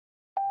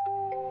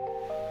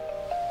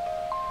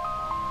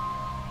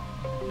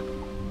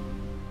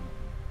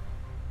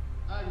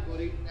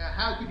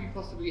how could you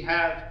possibly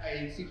have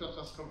a C++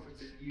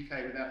 conference in the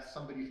UK without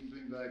somebody from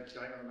Bloomberg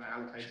going on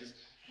about allocators?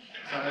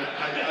 So,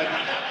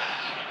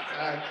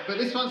 but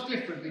this one's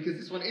different because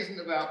this one isn't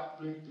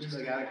about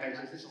Bloomberg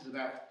allocators. This is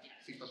about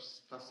C++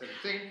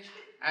 17,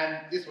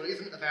 and this one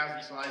isn't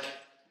 1,000 slides.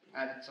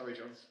 And sorry,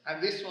 John.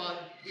 And this one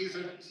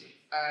isn't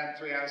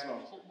 3 hours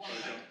long.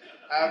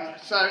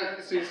 Sorry,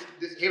 John.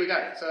 Here we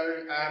go.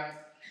 So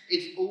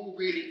it's all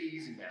really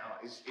easy now.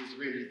 Is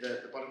really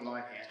the bottom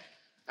line here.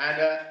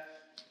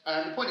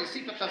 And the point is, C++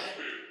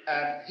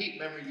 heap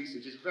memory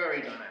usage is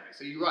very dynamic.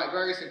 So you write a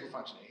very simple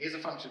function here. Here's a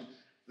function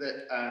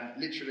that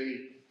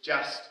literally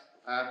just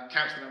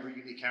counts the number of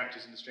unique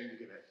characters in the string you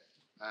give it.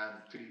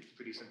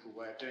 Pretty simple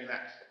way of doing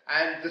that.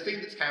 And the thing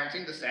that's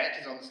counting, the set,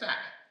 is on the stack.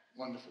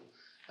 Wonderful.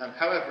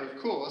 However, of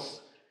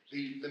course,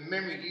 the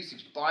memory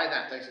usage by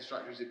that data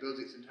structure as it builds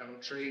its internal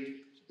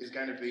tree is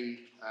going to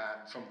be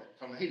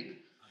from the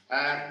heap.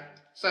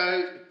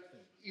 So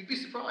you'd be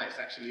surprised,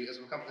 actually, as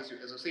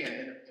we'll see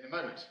in a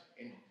moment,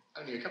 in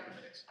only a couple of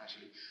minutes,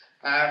 actually,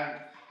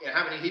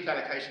 how many heap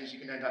allocations you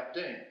can end up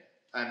doing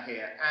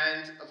here.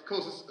 And of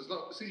course,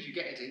 as soon as you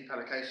get into heap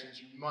allocations,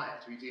 you might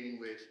have to be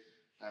dealing with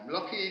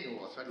locking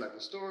or thread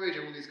level storage,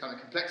 or all these kind of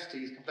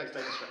complexities, complex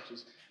data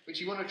structures, which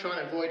you want to try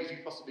and avoid if you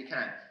possibly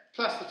can.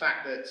 Plus the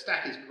fact that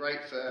stack is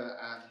great for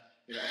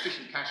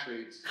efficient cache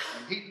reads,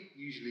 and heap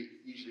usually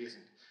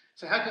isn't.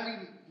 So how can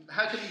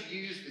we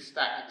use this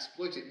stack and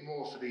exploit it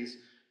more for these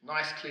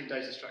nice clean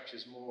data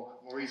structures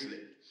more easily?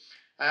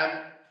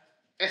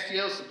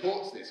 STL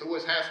supports this,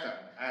 always has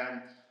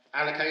done.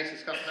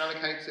 Allocators, custom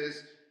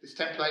allocators, this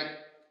template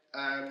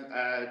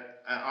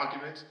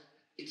argument,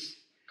 it's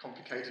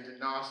complicated and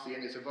nasty,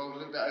 and it's evolved a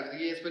little bit over the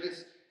years, but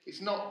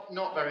it's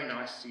not very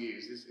nice to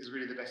use, is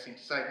really the best thing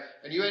to say.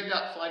 And you end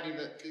up finding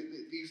that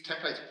these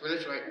templates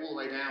proliferate all the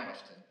way down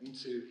often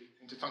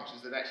into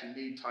functions that actually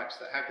need types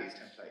that have these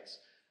templates.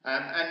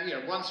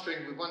 And one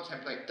string with one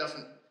template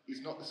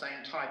is not the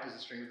same type as a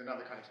string with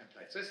another kind of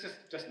template. So it's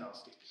just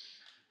nasty.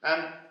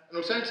 An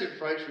alternative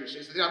approach, which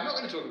is I'm not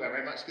going to talk about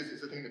very much because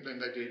it's the thing that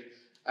Bloomberg did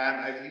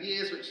over the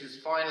years, which has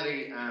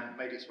finally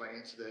made its way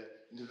into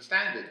the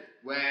standard,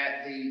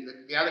 where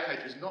the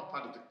allocator is not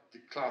part of the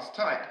class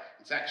type,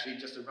 it's actually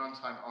just a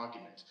runtime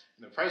argument.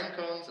 And there are pros and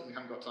cons, and we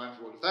haven't got time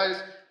for all of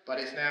those, but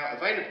it's now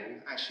available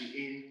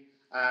actually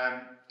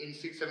in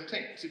C++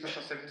 17.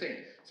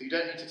 So you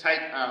don't need to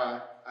take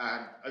our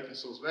open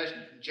source version,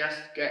 you can just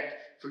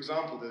get, for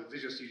example, the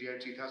Visual Studio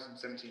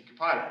 2017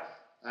 compiler,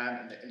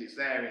 and it's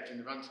there in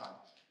the runtime.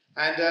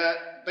 And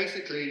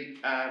basically,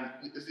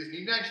 there's this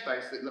new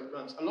namespace that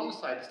runs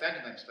alongside the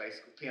standard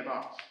namespace called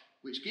PMR,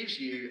 which gives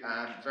you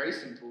very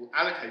simple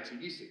allocator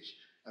usage.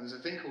 And there's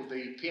a thing called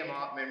the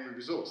PMR memory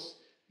resource,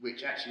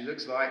 which actually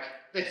looks like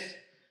this.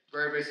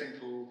 Very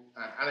simple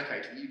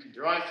allocator that you can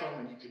derive from,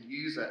 and you can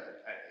use a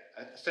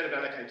set of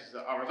allocators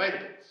that are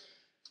available.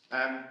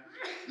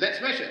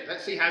 Let's measure.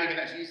 Let's see how we can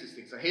actually use this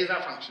thing. So here's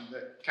our function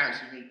that counts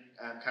unique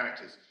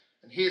characters.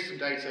 And here's some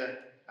data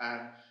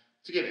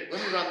to give it. When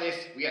we run this,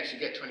 we actually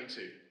get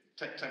 22.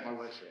 Take my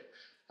word for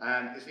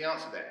it. Is the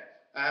answer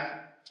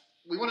there.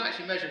 We want to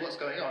actually measure what's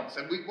going on.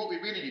 So what we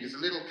really need is a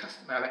little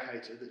custom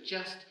allocator that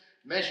just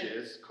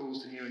measures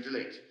calls to new and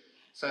delete.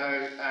 So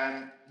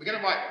we're going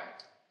to write one.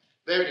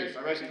 There it is.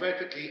 I wrote it very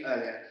quickly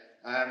earlier.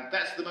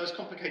 That's the most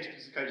complicated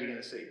piece of code you're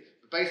going to see.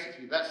 But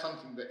basically, that's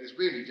something that is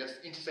really just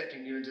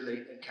intercepting new and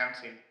delete and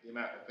counting the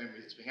amount of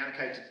memory that's being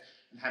allocated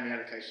and how many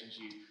allocations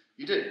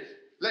you do.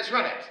 Let's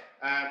run it.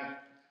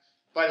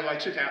 By the way, I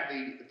took out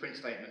the print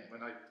statement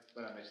when I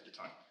measured the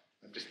time.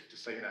 Just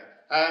so you know.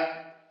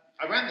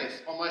 I ran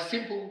this on my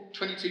simple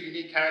 22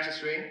 unique character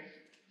string,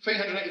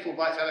 384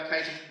 bytes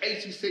allocated,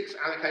 86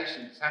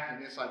 allocations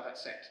happening inside that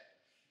set,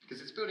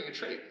 because it's building a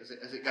tree as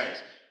it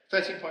goes.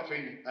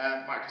 13.3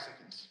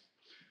 microseconds.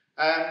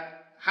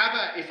 How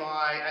about if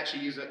I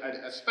actually use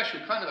a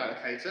special kind of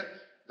allocator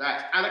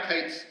that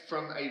allocates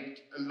from a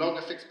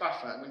longer fixed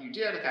buffer, and when you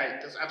deallocate,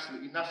 it does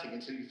absolutely nothing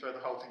until you throw the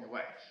whole thing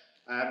away.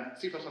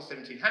 C++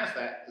 17 has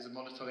that as a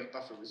monotonic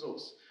buffer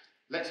resource.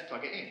 Let's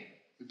plug it in.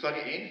 We plug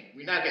it in,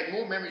 we now get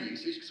more memory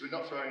usage because we're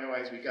not throwing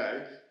away as we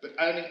go, but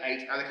only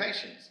 8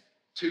 allocations.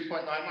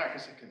 2.9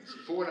 microseconds,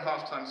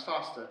 4.5 times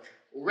faster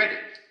already.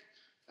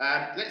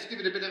 Let's give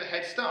it a bit of a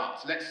head start.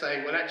 So let's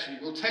say, well, actually,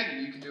 we'll tell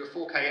you can do a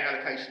 4K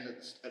allocation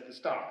at the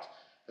start.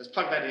 Let's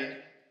plug that in,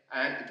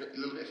 and a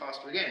little bit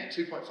faster again.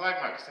 2.5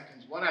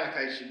 microseconds, 1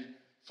 allocation,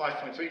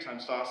 5.3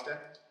 times faster.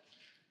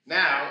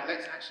 Now,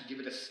 let's actually give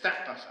it a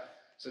stack buffer.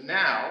 So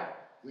now,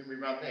 when we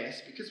run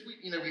this, because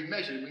we've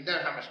measured, we know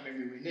how much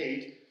memory we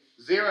need,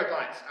 0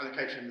 bytes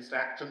allocated from the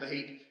stack, from the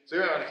heap,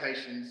 0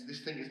 allocations.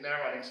 This thing is now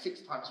running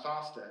 6 times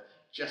faster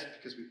just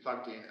because we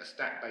plugged in a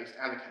stack-based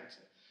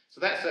allocator. So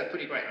that's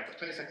pretty great. I've got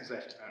 20 seconds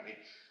left, apparently.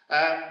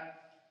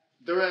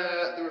 There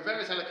are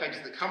various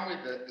allocators that come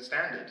with the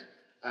standard.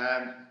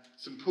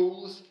 Some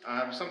pools,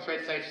 some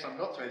thread safe, some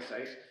not thread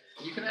safe.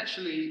 And you can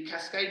actually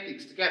cascade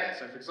things together.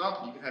 So, for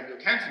example, you can have your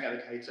counting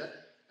allocator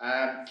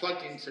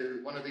plugged into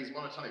one of these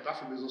monotonic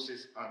buffer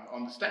resources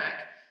on the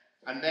stack,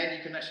 and then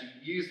you can actually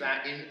use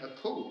that in a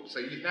pool. So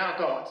you've now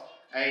got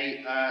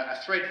a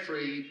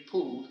thread-free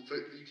pool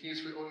that you can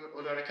use for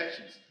auto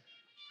allocations.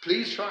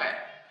 Please try it.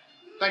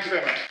 Thank you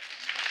very much.